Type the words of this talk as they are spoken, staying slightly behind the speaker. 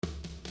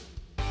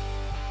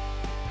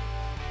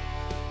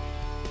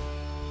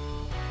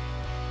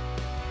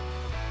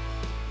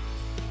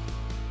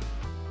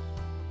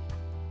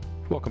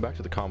Welcome back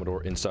to the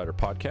Commodore Insider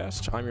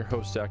Podcast. I'm your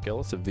host, Zach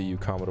Ellis of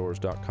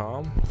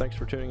VUCommodores.com. Thanks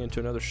for tuning in to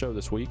another show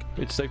this week.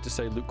 It's safe to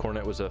say Luke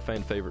Kornet was a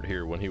fan favorite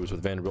here when he was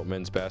with Vanderbilt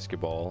men's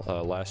basketball.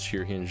 Last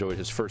year, he enjoyed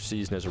his first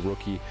season as a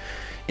rookie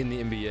in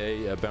the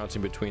NBA,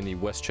 bouncing between the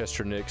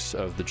Westchester Knicks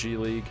of the G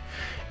League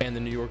and the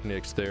New York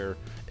Knicks there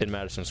in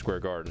Madison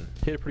Square Garden.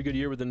 He had a pretty good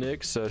year with the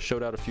Knicks,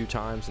 showed out a few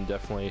times, and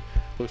definitely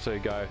looks like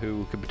a guy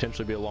who could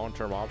potentially be a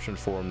long-term option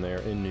for him there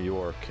in New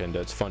York. And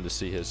it's fun to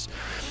see his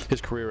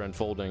career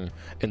unfolding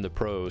in the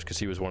pros, because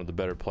he was one of the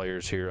better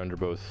players here under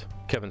both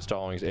Kevin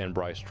Stallings and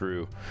Bryce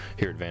Drew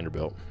here at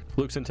Vanderbilt.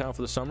 Luke's in town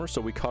for the summer, so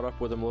we caught up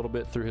with him a little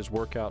bit through his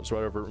workouts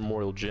right over at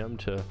Memorial Gym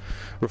to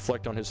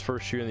reflect on his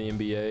first year in the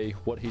NBA,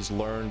 what he's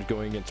learned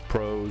going against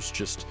pros,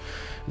 just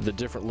the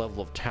different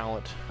level of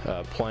talent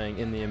playing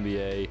in the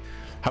NBA,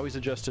 how he's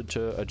adjusted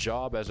to a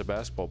job as a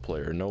basketball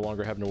player, no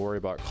longer having to worry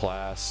about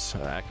class,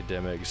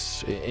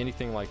 academics,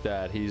 anything like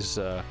that. He's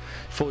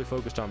fully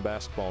focused on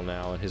basketball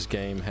now, and his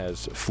game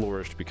has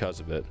flourished because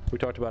of it. We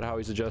talked about how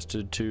he's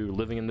adjusted to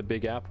living in the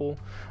Big Apple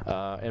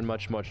and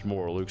much, much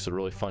more. Luke's a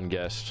really fun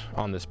guest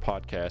on this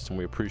podcast, and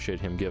we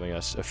appreciate him giving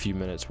us a few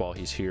minutes while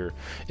he's here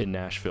in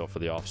Nashville for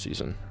the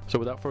offseason. So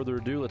without further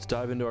ado, let's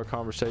dive into our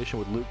conversation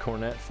with Luke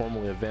Kornet,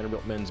 formerly of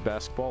Vanderbilt men's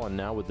basketball and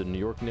now with the New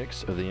York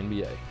Knicks of the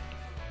NBA.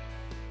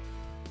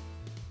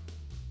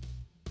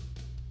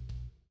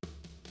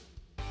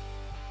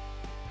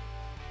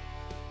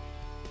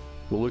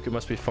 Well, Luke, it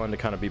must be fun to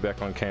kind of be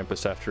back on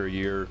campus after a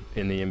year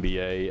in the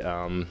NBA.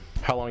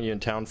 How long are you in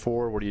town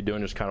for? What are you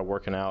doing? Just kind of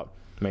working out,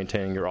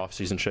 maintaining your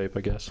off-season shape,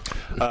 I guess?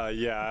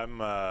 Yeah, I'm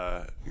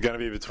going to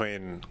be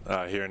between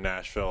here in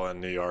Nashville and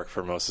New York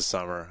for most of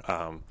summer.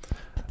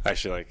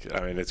 Actually,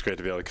 it's great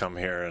to be able to come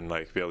here and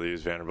be able to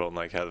use Vanderbilt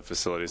and have the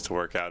facilities to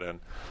work out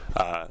in.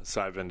 So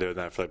I've been doing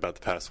that for about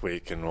the past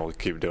week, and we'll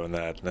keep doing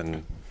that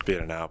and be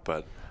in and out.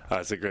 But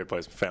it's a great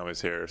place. My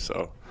family's here,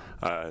 so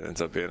it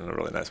ends up being a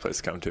really nice place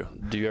to come to.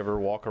 Do you ever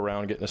walk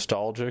around, get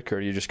nostalgic, or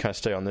do you just kind of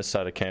stay on this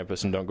side of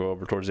campus and don't go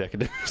over towards the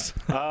academics?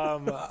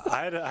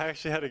 I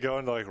actually had to go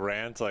into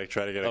rant, try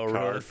to get a card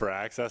really? for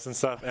access and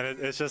stuff, and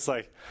it's just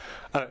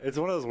it's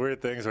one of those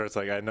weird things where it's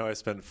I know I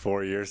spent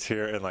 4 years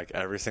here and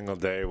every single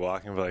day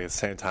walking, but at the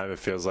same time it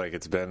feels like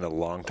it's been a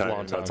long time.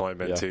 Even though it's only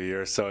been 2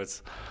 years, so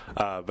it's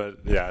but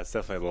yeah, it's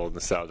definitely a little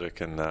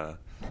nostalgic, and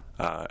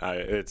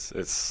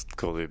it's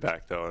cool to be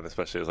back though, and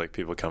especially as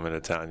people come into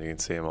town, you can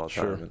see them all the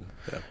time. And,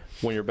 yeah.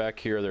 When you're back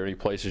here, are there any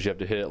places you have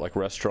to hit,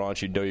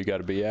 restaurants you know you got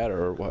to be at,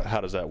 or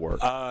how does that work?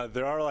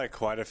 There are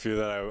quite a few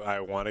that I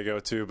want to go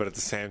to, but at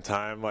the same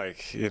time,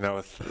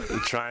 with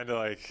trying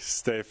to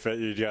stay fit,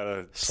 you got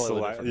to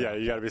select. Yeah,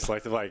 you got to be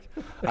selective. I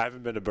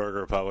haven't been to Burger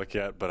Republic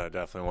yet, but I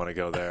definitely want to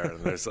go there. And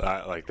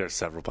there's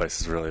several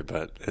places really,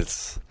 but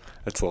it's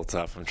a little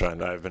tough.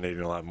 I've been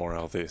eating a lot more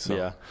healthy. So.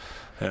 Yeah.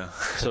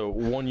 So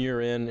 1 year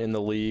in the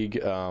league,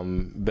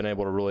 been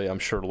able to really, I'm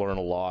sure, learn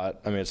a lot.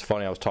 It's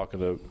funny, I was talking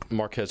to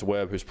Marquez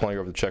Webb, who's playing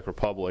over the Czech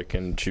Republic,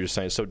 and she was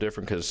saying it's so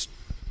different because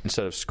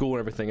instead of school and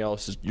everything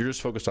else, you're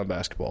just focused on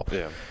basketball.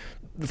 Yeah.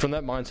 From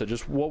that mindset,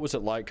 just what was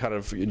it like kind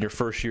of in your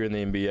first year in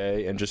the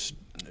NBA and just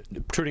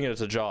treating it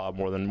as a job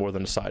more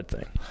than a side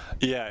thing?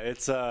 Yeah,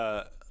 it's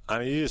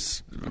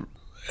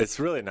it's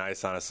really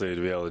nice, honestly,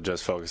 to be able to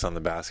just focus on the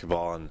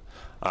basketball. And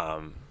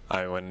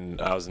when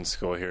I was in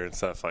school here and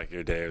stuff,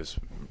 your day was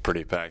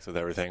pretty packed with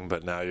everything,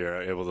 but now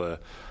you're able to,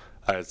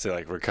 I'd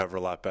say, recover a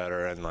lot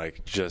better and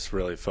just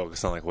really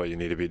focus on what you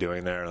need to be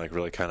doing there and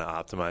really kind of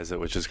optimize it,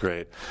 which is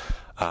great.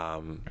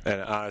 And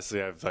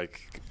honestly,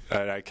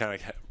 I kind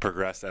of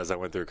progressed as I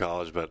went through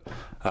college, but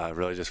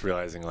really just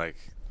realizing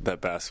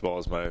that basketball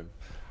is my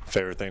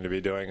favorite thing to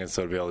be doing, and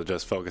so to be able to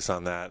just focus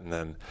on that. And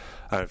then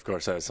of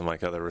course I have some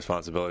other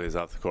responsibilities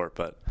off the court,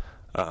 but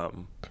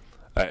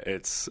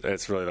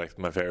it's really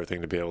my favorite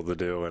thing to be able to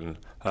do, and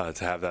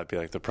to have that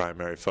be the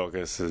primary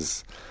focus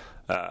is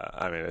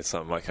it's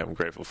something I'm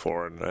grateful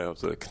for, and I hope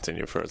to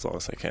continue for as long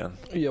as I can.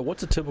 Yeah,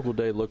 what's a typical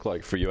day look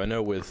like for you? I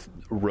know with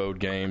road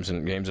games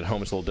and games at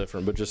home it's a little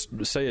different, but just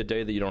say a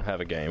day that you don't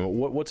have a game.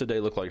 What's a day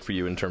look like for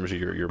you in terms of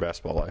your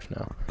basketball life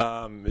now?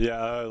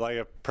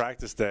 A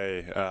practice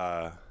day,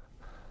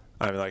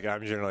 I'm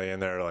generally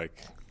in there an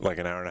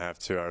hour and a half,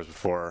 2 hours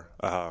before,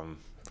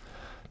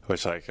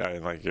 which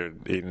you're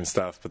eating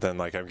stuff, but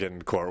then I'm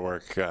getting court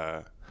work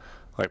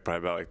probably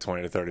about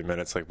 20 to 30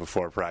 minutes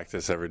before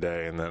practice every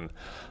day, and then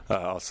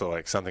also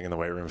something in the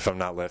weight room if I'm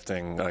not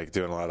lifting,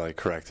 doing a lot of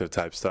corrective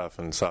type stuff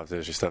and soft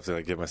tissue stuff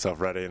to get myself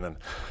ready. And then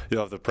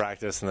you'll have to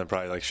practice and then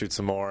probably shoot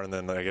some more, and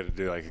then I get to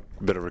do a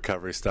bit of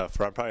recovery stuff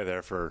where I'm probably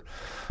there for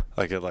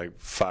at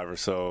 5 or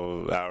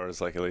so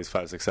hours, at least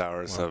 5-6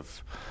 hours. Wow.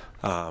 Of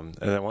and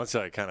then once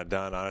you're kind of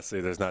done,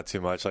 honestly, there's not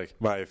too much.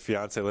 My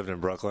fiance lived in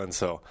Brooklyn,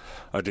 so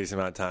a decent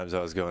amount of times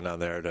I was going down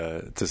there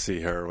to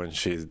see her when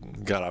she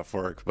got off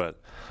work. But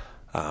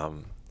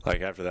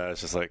like after that,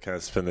 it's just like kind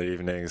of spend the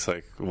evenings,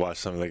 like watch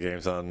some of the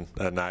games on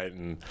at night,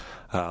 and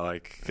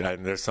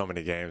there's so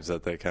many games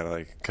that they kind of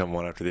like come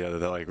one after the other.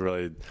 That like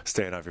really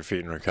staying off your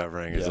feet and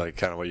recovering is like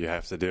kind of what you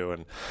have to do.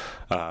 And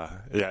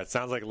it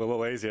sounds like a little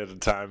lazy at the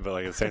time, but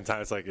like at the same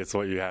time, it's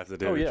what you have to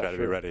do to try to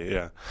be ready.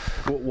 Yeah.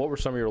 What were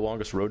some of your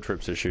longest road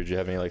trips this year? Did you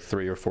have any like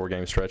 3 or 4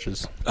 game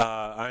stretches? We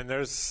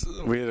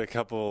had a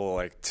couple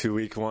like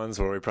 2-week ones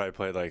where we probably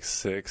played like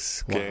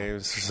 6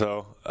 games or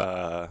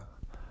so.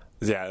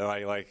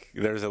 Yeah, like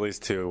there's at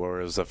least 2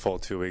 where it was a full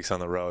 2 weeks on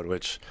the road,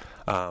 which,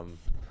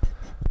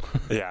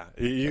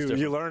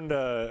 you learn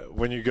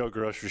when you go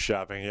grocery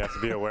shopping, you have to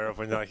be aware of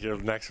when like your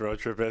next road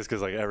trip is,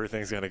 because like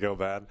everything's gonna go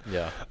bad.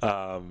 Yeah.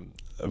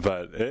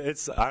 But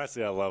it's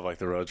honestly, I love like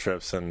the road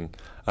trips, and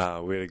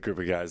we had a group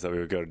of guys that we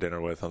would go to dinner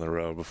with on the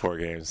road before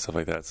games, stuff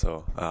like that.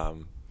 So.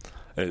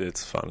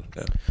 It's fun.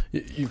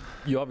 Yeah.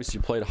 You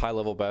obviously played high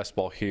level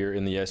basketball here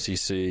in the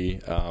SEC,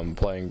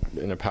 playing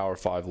in a Power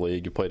 5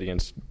 league. You played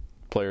against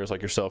players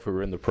like yourself who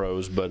were in the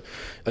pros, but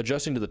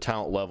adjusting to the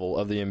talent level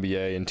of the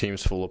NBA and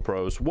teams full of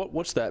pros,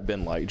 what's that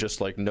been like?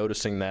 Just like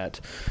noticing that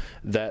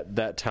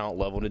talent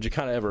level. Did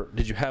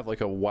you have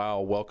like a wow,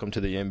 welcome to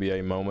the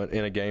NBA moment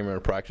in a game or in a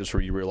practice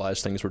where you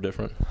realized things were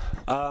different?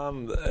 I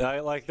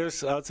would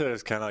say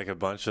there's kind of like a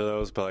bunch of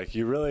those, but like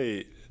you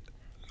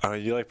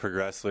like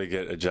progressively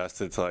get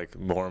adjusted to like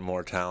more and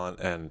more talent,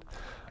 and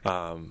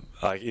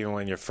like even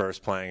when you're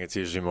first playing, it's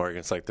usually more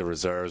against like the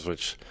reserves,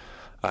 which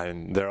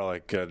they're all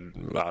like good,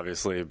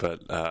 obviously,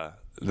 but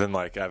then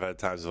like I've had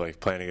times of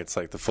like playing against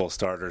like the full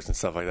starters and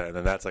stuff like that, and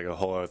then that's like a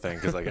whole other thing,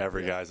 because like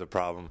every guy's a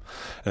problem,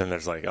 and then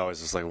there's like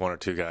always just like 1 or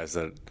 2 guys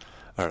that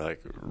are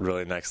like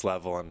really next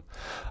level. And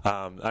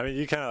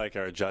you kind of like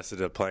are adjusted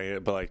to playing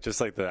it, but like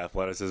just like the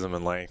athleticism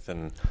and length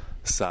and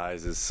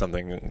size is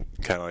something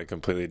kind of like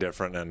completely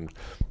different. And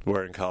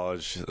we're in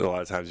college, a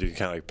lot of times you can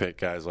kind of like pick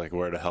guys like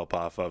where to help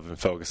off of and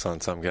focus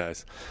on some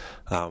guys.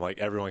 Like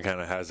everyone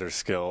kind of has their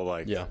skill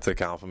to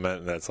complement,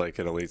 and that's like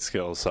an elite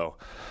skill. So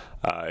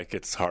it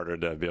gets harder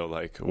to be able to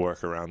like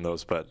work around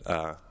those. But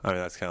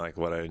that's kind of like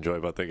what I enjoy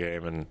about the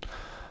game. And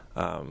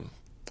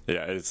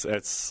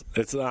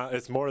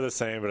it's more the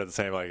same, but at the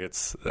same, like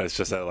it's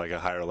just at like a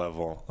higher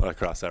level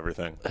across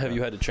everything. Have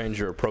you had to change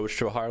your approach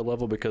to a higher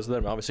level because of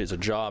that? Obviously, it's a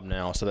job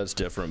now, so that's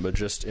different. But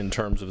just in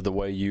terms of the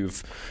way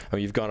you've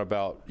gone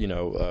about,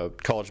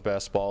 college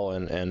basketball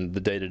and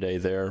the day-to-day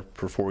there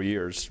for 4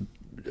 years,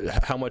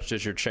 how much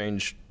does your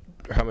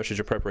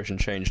preparation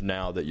change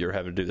now that you're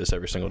having to do this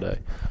every single day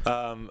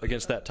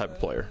against that type of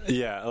player?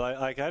 Yeah,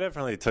 like I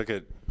definitely took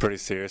it pretty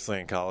seriously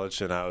in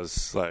college, and I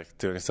was like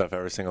doing stuff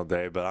every single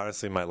day. But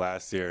honestly, my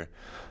last year,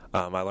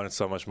 I learned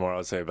so much more, I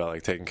would say, about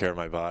like taking care of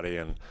my body.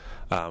 And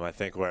I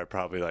think where I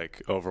probably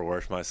like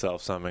overworked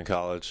myself some in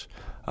college,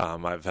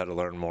 I've had to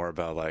learn more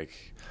about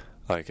like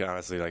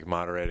honestly like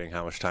moderating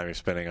how much time you're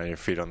spending on your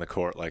feet on the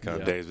court, like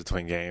on days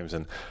between games.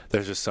 And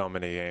there's just so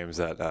many games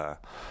that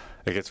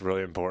it gets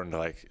really important to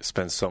like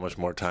spend so much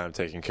more time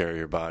taking care of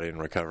your body and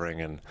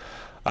recovering. And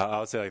I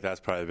would say like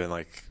that's probably been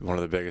like one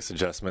of the biggest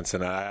adjustments.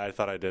 And I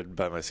thought I did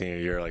by my senior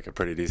year like a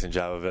pretty decent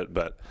job of it,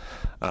 but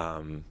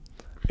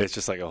it's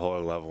just like a whole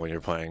other level when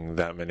you're playing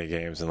that many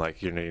games and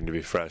like you're needing to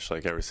be fresh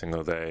like every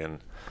single day. And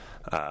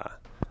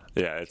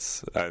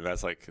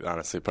that's like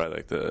honestly probably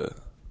like the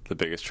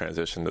biggest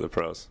transition to the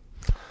pros.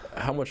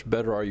 How much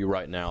better are you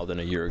right now than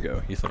a year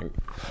ago, you think?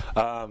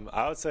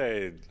 I would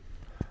say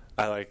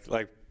I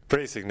like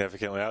pretty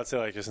significantly. I would say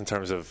like just in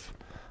terms of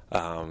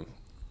like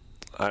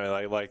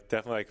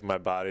definitely like my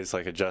body's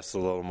like adjusted a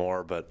little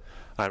more, but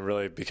I'm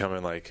really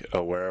becoming like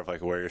aware of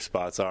like where your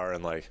spots are.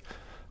 And like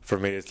for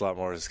me, it's a lot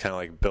more just kind of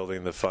like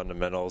building the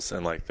fundamentals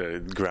and like the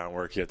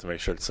groundwork. You have to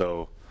make sure it's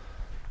so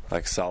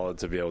like solid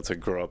to be able to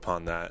grow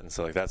upon that. And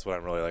so like that's what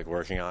I'm really like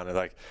working on. And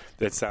like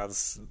it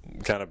sounds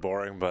kind of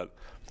boring, but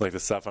like the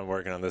stuff I'm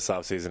working on this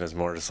off season is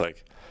more just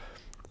like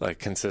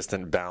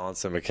consistent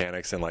balance and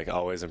mechanics and like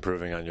always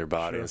improving on your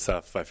body and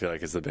stuff. I feel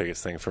like is the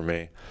biggest thing for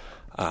me.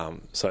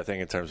 So I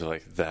think in terms of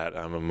like that,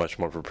 I'm much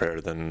more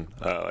prepared than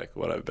like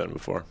what I've been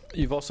before.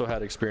 You've also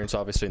had experience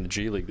obviously in the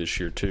G League this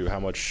year too. How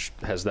much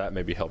has that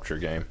maybe helped your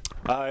game?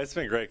 It's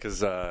been great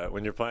because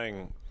when you're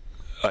playing,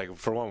 like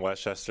for one,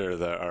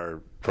 Westchester,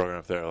 our program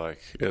up there,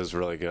 like it was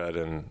really good,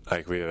 and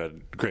like we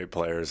had great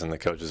players and the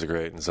coaches are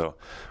great, and so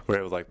we're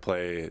able to like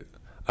play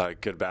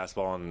good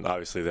basketball. And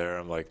obviously there,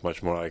 I'm like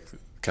much more like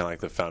kind of like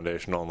the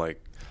foundational and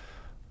like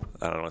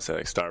I don't want to say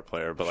like star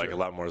player, but like a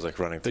lot more is like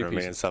running through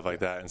me and stuff like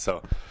that. And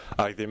so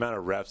like the amount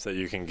of reps that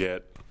you can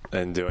get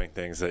and doing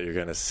things that you're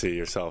going to see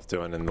yourself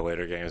doing in the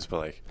later games, but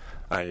like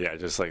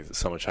just like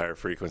so much higher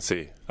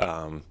frequency.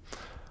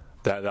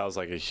 That was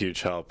like a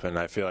huge help. And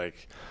I feel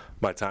like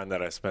my time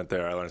that I spent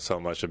there, I learned so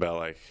much about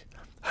like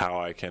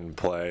how I can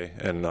play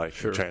and like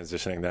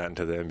transitioning that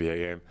into the NBA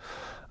game.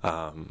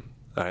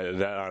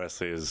 That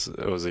honestly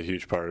was a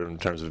huge part in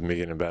terms of me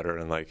getting better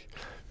and like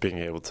being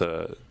able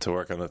to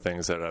work on the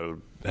things that I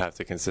would have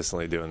to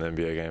consistently do in the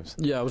NBA games.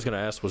 Yeah, I was going to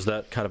ask, was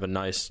that kind of a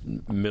nice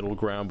middle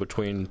ground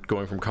between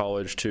going from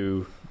college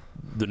to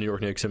the New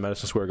York Knicks in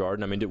Madison Square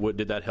Garden. I mean,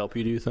 did that help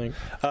you, do you think?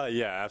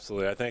 Yeah,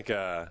 absolutely. I think,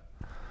 yeah,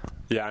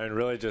 I mean,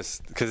 really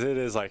just because it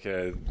is like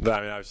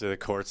obviously the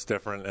court's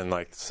different and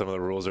like some of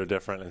the rules are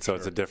different, and so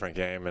it's a different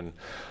game. And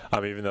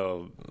even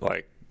though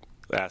like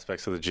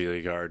aspects of the G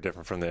League are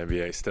different from the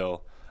NBA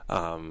still,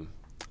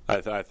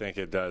 I think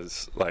it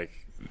does, like,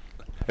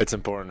 it's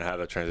important to have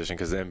that transition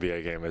because the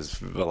NBA game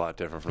is a lot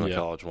different from the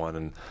college one,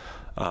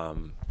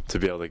 and to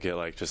be able to get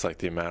like just like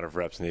the amount of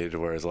reps needed,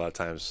 whereas a lot of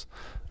times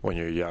when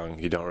you're young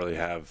you don't really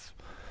have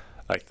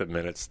like the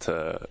minutes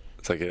to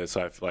get it.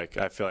 So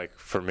I feel like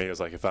for me it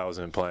was like if I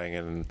wasn't playing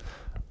in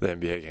the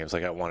NBA games,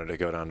 like I wanted to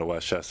go down to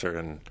Westchester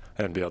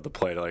and be able to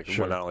play to like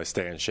not only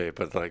stay in shape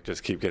but like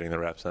just keep getting the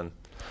reps in.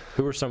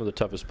 Who are some of the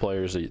toughest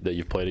players that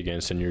you've played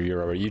against in your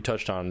year already? You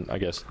touched on, I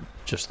guess,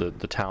 just the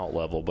talent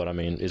level, but I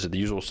mean, is it the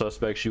usual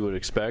suspects you would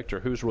expect, or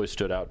who's really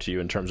stood out to you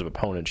in terms of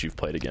opponents you've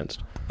played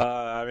against?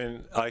 I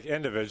mean, like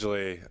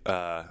individually,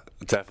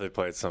 definitely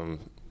played some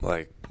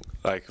like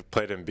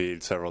played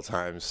Embiid several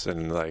times,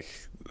 and like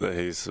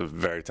he's a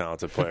very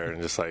talented player,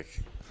 and just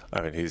like,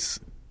 I mean, he's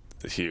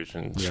huge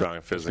and strong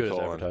and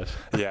physical. And,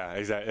 yeah,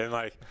 exactly. And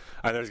like,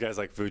 there's guys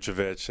like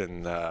Vucevic,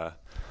 and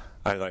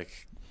I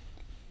like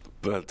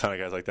a ton of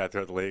guys like that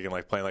throughout the league, and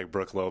like playing like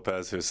Brook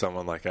Lopez, who's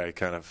someone like I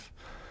kind of,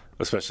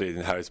 especially in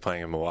how he's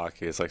playing in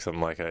Milwaukee, it's like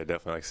something like I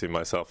definitely like see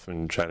myself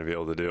in trying to be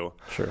able to do.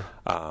 Sure.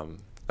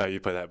 You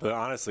play that, but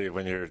honestly,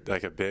 when you're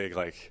like a big,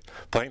 like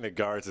playing the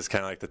guards is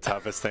kind of like the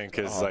toughest thing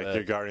because like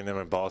you're guarding them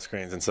in ball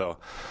screens, and so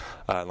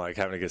like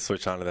having to get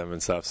switched onto them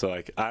and stuff. So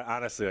like I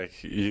honestly,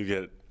 like you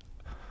get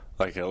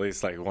like at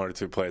least like one or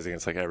two plays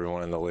against like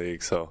everyone in the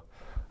league. So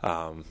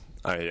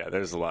yeah,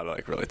 there's a lot of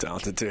like really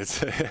talented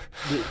dudes.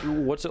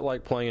 What's it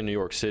like playing in New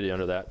York City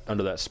under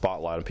that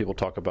spotlight? And people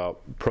talk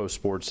about pro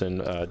sports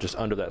and just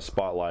under that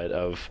spotlight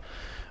of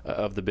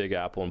the Big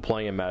Apple and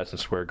playing in Madison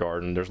Square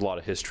Garden. There's a lot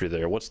of history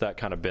there. What's that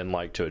kind of been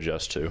like to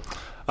adjust to?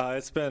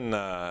 It's been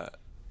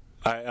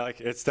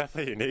it's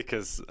definitely unique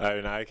because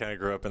I kind of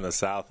grew up in the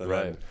South, and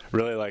then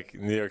really like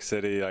New York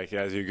City, like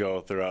as you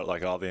go throughout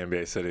like all the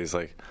NBA cities,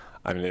 like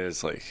I mean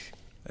it's like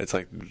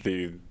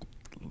the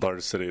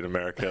largest city in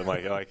America, and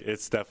like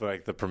it's definitely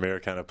like the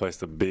premier kind of place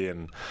to be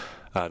and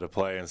to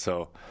play, and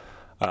so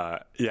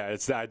I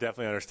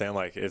definitely understand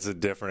like it's a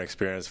different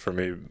experience for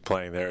me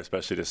playing there,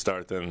 especially to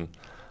start than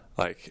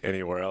like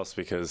anywhere else,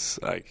 because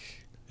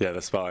like the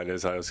spotlight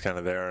is I was kind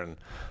of there, and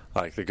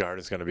like the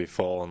garden's going to be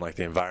full, and like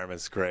the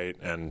environment's great,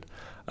 and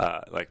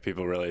like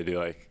people really do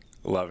like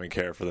love and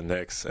care for the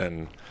Knicks,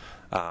 and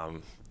I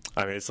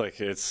mean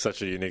it's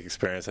such a unique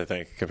experience, I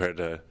think, compared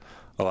to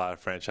a lot of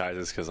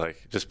franchises, because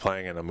like just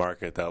playing in a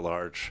market that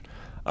large,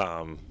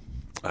 I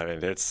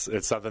mean it's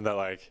something that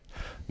like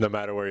no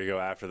matter where you go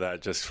after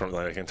that, just from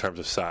like in terms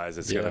of size,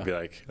 it's going to be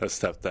like a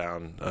step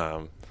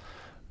down,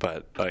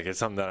 but like it's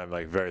something that I'm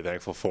like very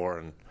thankful for,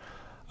 and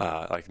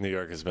like New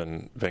York has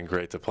been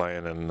great to play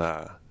in, and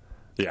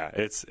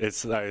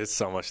it's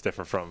so much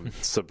different from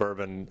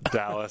suburban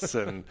Dallas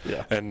and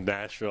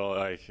Nashville.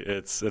 Like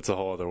it's a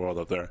whole other world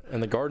up there.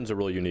 And the Garden's a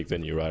really unique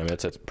venue, right? I mean,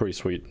 it's pretty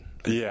sweet.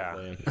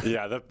 Yeah,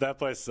 that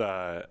place,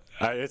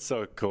 it's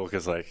so cool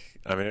because like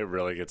I mean it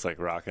really gets like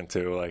rocking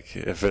too. Like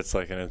if it's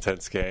like an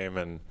intense game,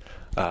 and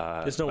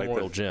it's no like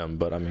Memorial Gym,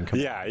 but I mean,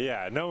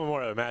 no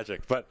Memorial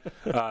Magic, but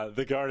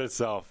the Garden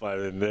itself, I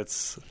mean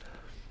it's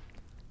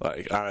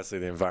like honestly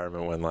the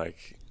environment when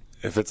like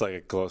if it's like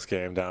a close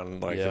game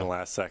down like in the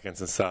last seconds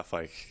and stuff,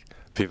 like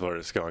people are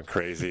just going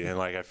crazy, and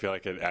like I feel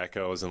like it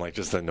echoes, and like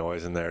just the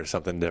noise in there is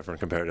something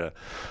different compared to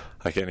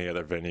like any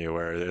other venue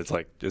where it's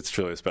like it's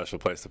truly a special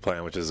place to play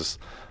in, which is just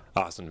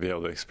awesome to be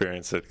able to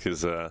experience it,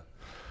 because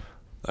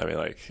I mean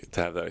like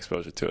to have that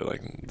exposure to it,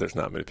 like there's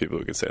not many people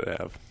who can say they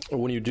have.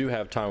 When you do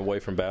have time away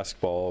from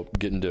basketball,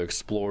 getting to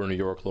explore New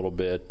York a little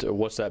bit,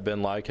 what's that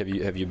been like? Have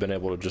you been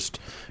able to just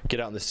get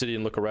out in the city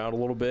and look around a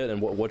little bit,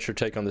 and what's your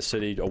take on the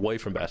city away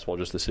from basketball,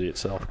 just the city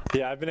itself?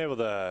 Yeah, I've been able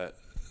to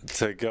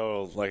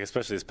go, like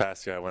especially this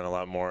past year I went a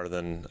lot more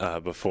than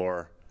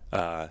before,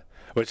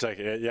 which like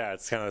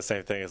it's kind of the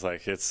same thing. It's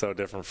like it's so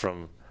different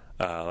from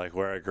like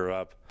where I grew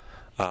up,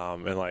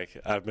 and like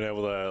I've been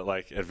able to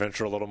like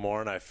adventure a little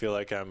more, and I feel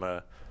like I'm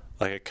a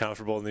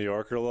comfortable New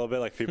Yorker a little bit.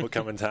 Like people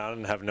come in town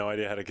and have no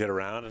idea how to get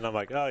around, and I'm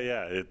like, oh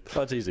yeah,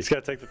 that's easy. Just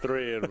gotta take the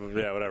three, and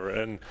whatever.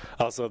 And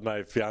also with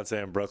my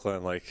fiance in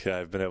Brooklyn, like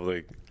I've been able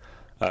to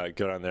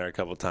go down there a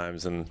couple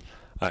times, and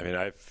I mean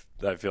I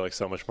feel like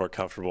so much more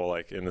comfortable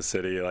like in the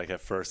city. Like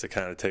at first it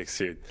kind of takes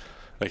you,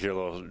 like you're a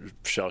little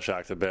shell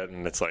shocked a bit,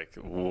 and it's like,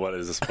 what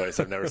is this place?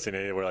 I've never seen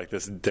anywhere like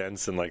this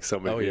dense and like so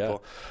many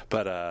people.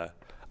 But I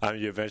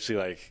mean, you eventually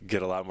like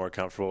get a lot more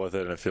comfortable with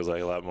it, and it feels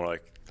like a lot more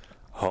like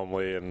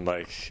homely, and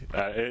like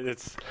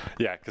it's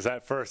because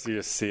at first you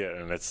just see it,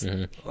 and it's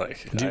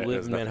like. Do you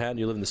live in Manhattan?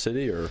 You live in the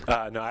city, or?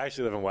 No, I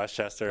actually live in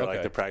Westchester.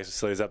 Like the practice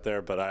facilities up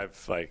there, but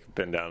I've like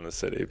been down in the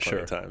city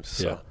plenty of times.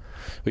 So. Yeah.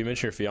 Well, you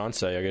mentioned your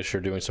fiance. I guess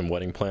you're doing some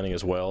wedding planning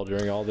as well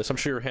during all this. I'm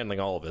sure you're handling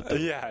all of it, though.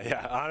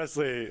 Yeah.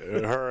 Honestly,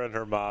 her and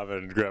her mom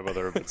and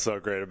grandmother have been so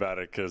great about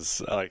it,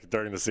 because like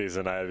during the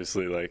season, I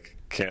obviously like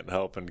can't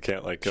help and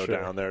can't like go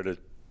down there to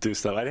do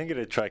stuff. I didn't get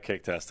to try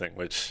kick testing,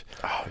 which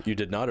you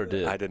did not or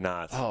did? I did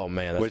not. Oh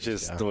man,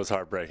 that's was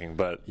heartbreaking.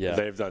 But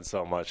they've done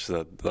so much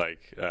that I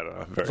don't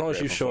know. Very as long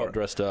as you show up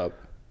dressed up.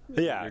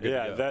 Yeah.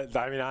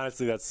 I mean,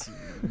 honestly, that's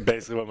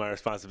basically what my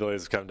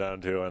responsibilities have come down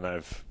to, and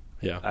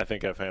I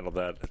think I've handled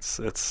that.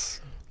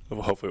 It's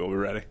hopefully we'll be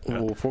ready.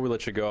 Well, before we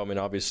let you go, I mean,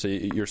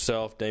 obviously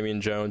yourself,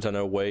 Damian Jones, I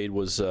know Wade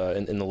was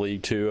in the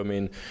league too. I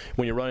mean,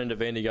 when you run into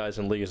Vandy guys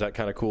in the league, is that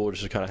kind of cool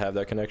just to kind of have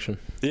that connection?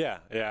 Yeah,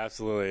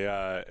 absolutely.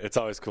 It's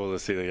always cool to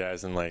see the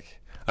guys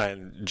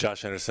and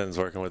Josh Anderson's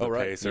working with the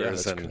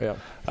Pacers, and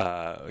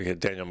we get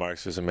Daniel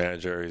Marks, who's a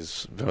manager,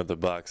 he's been with the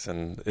Bucks,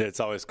 and it's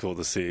always cool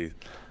to see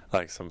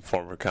some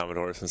former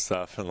Commodores and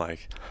stuff, and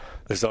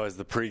there's always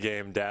the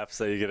pregame daps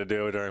that you get to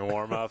do during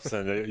warm-ups,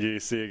 and you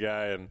see a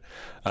guy, and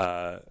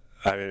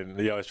I mean,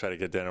 you always try to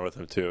get dinner with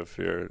him too if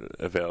you're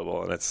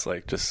available, and it's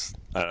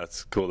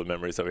it's cool the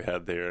memories that we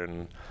had there,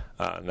 and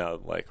now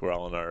we're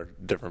all in our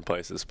different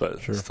places,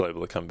 but still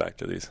able to come back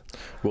to these.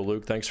 Well,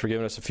 Luke, thanks for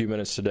giving us a few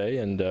minutes today,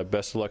 and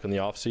best of luck in the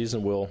off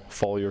season. We'll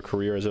follow your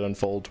career as it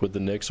unfolds with the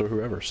Knicks or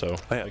whoever. So,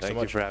 thank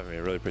you for having me. I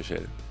really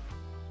appreciate it.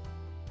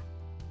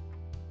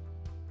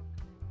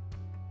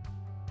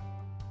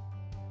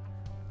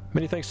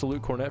 Many thanks to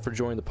Luke Kornet for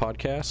joining the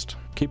podcast.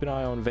 Keep an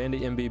eye on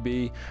Vandy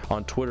MBB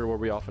on Twitter, where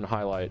we often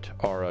highlight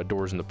our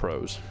doors in the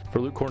pros. For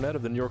Luke Kornet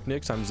of the New York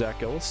Knicks, I'm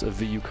Zach Ellis of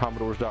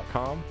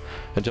VUCommodores.com.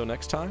 Until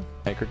next time,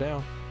 anchor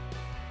down.